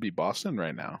has got to be Boston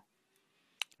right now.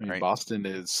 Right. Boston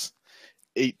is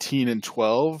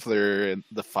 18-12. They're in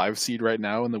the 5 seed right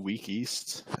now in the weak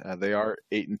East. They are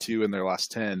 8-2 in their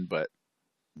last 10, but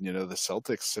the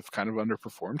Celtics have kind of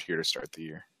underperformed here to start the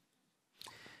year.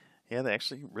 Yeah, they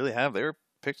actually really have. They were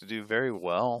picked to do very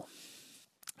well,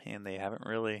 and they haven't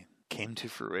really came to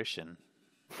fruition.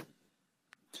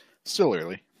 Still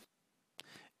early.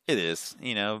 It is.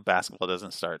 Basketball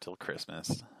doesn't start till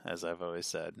Christmas, as I've always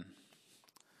said.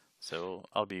 So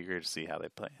I'll be eager to see how they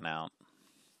play out.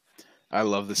 I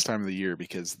love this time of the year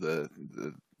because the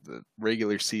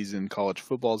regular season college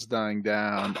football's dying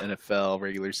down, NFL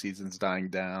regular season's dying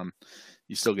down.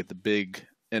 You still get the big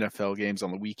NFL games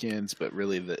on the weekends, but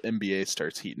really the NBA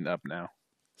starts heating up now.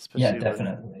 Yeah,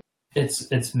 definitely.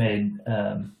 It's made.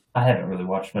 I haven't really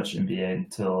watched much NBA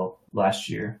until last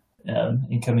year,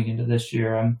 and coming into this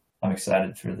year, I'm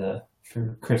excited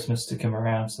for Christmas to come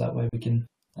around, so that way we can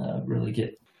really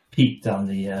get peaked on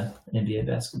the NBA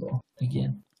basketball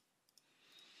again.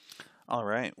 All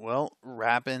right. Well,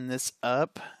 wrapping this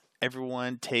up,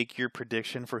 everyone take your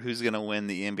prediction for who's going to win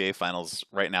the NBA Finals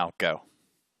right now. Go.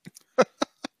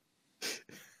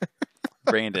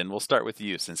 Brandon, we'll start with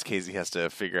you since Casey has to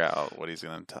figure out what he's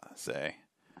going to say.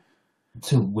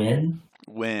 To win?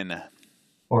 Win.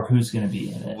 Or who's going to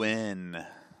be in it? Win.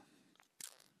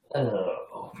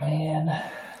 Oh, man.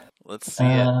 Let's see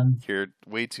it. Your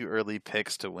way too early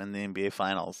picks to win the NBA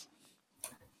Finals.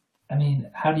 I mean,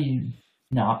 how do you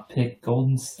not pick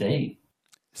Golden State?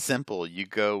 Simple. You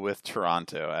go with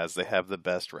Toronto as they have the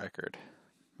best record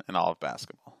in all of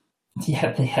basketball.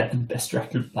 Yeah, they had the best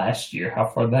record last year. How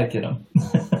far did that get them?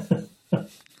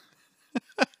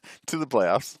 To the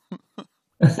playoffs.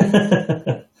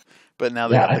 But now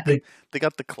they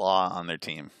got the claw on their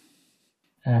team.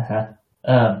 I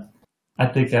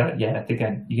think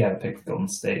you got to pick Golden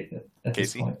State at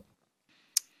this point.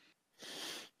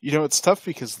 It's tough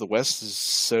because the West is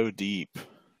so deep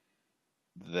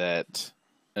that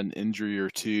an injury or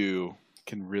two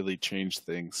can really change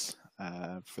things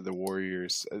for the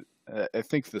Warriors. I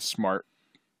think the smart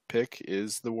pick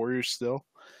is the Warriors still,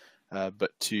 but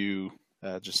to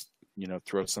just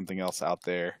throw something else out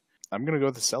there, I'm going to go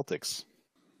with the Celtics.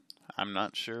 I'm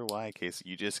not sure why, Casey.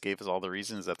 You just gave us all the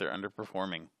reasons that they're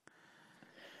underperforming.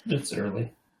 It's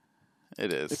early.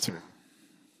 It is.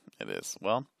 It is.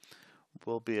 Well,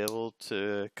 we'll be able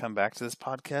to come back to this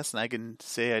podcast, and I can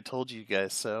say I told you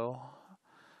guys so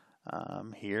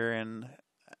here in,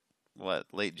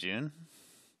 late June?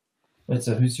 Wait,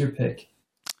 so who's your pick?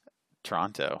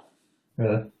 Toronto.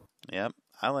 Really? Yep.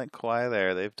 I like Kawhi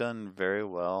there. They've done very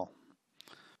well.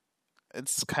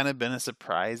 It's kind of been a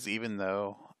surprise, even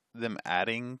though them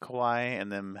adding Kawhi and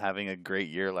them having a great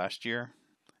year last year.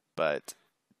 But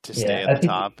to stay at the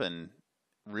top and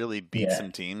really beat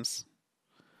some teams.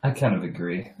 I kind of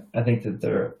agree. I think that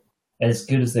they're as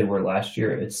good as they were last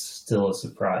year. It's still a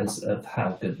surprise of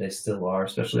how good they still are,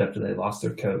 especially after they lost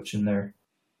their coach and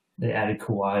they added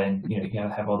Kawhi, and you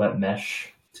gotta have all that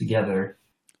mesh together.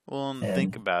 Well, and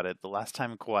think about it. The last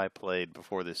time Kawhi played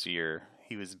before this year,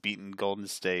 he was beating Golden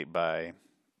State by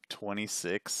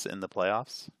 26 in the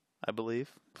playoffs, I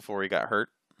believe, before he got hurt.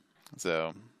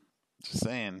 So, just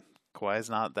saying, Kawhi's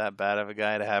not that bad of a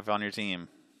guy to have on your team.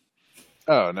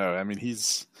 Oh, no. I mean,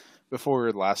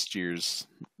 before last year's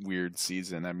weird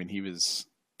season, I mean, he was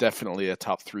definitely a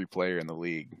top 3 player in the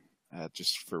league,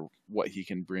 just for what he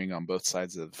can bring on both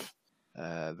sides of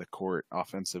the court,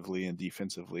 offensively and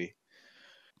defensively.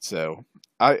 So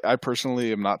I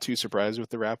personally am not too surprised with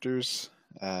the Raptors.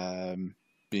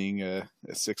 Being a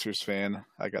Sixers fan,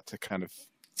 I got to kind of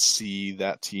see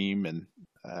that team and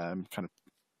kind of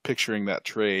picturing that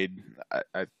trade.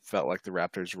 I felt like the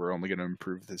Raptors were only going to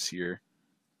improve this year,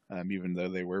 even though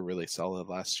they were really solid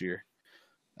last year.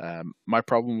 My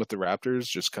problem with the Raptors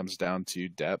just comes down to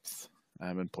depth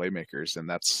and playmakers, and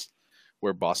that's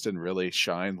where Boston really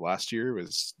shined last year.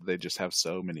 Was they just have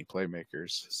so many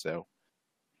playmakers. So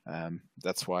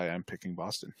that's why I'm picking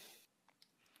Boston.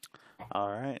 All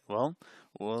right. Well,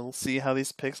 we'll see how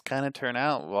these picks kind of turn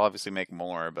out. We'll obviously make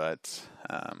more, but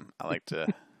I like to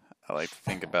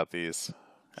think about these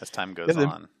as time goes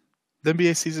on. The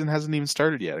NBA season hasn't even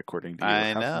started yet, according to you.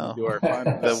 I know.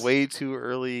 The way too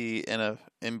early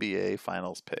NBA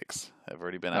Finals picks have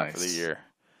already been out for the year.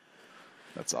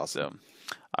 That's awesome.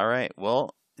 So, all right.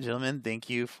 Well, gentlemen, thank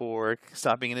you for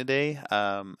stopping in today.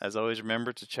 As always,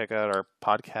 remember to check out our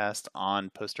podcast on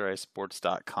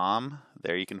posterizedsports.com.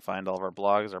 There you can find all of our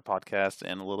blogs, our podcasts,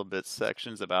 and a little bit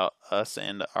sections about us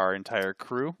and our entire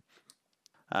crew.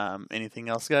 Anything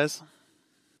else, guys?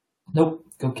 Nope.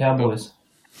 Go Cowboys.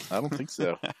 I don't think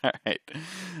so. All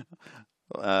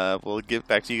right. We'll get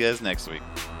back to you guys next week.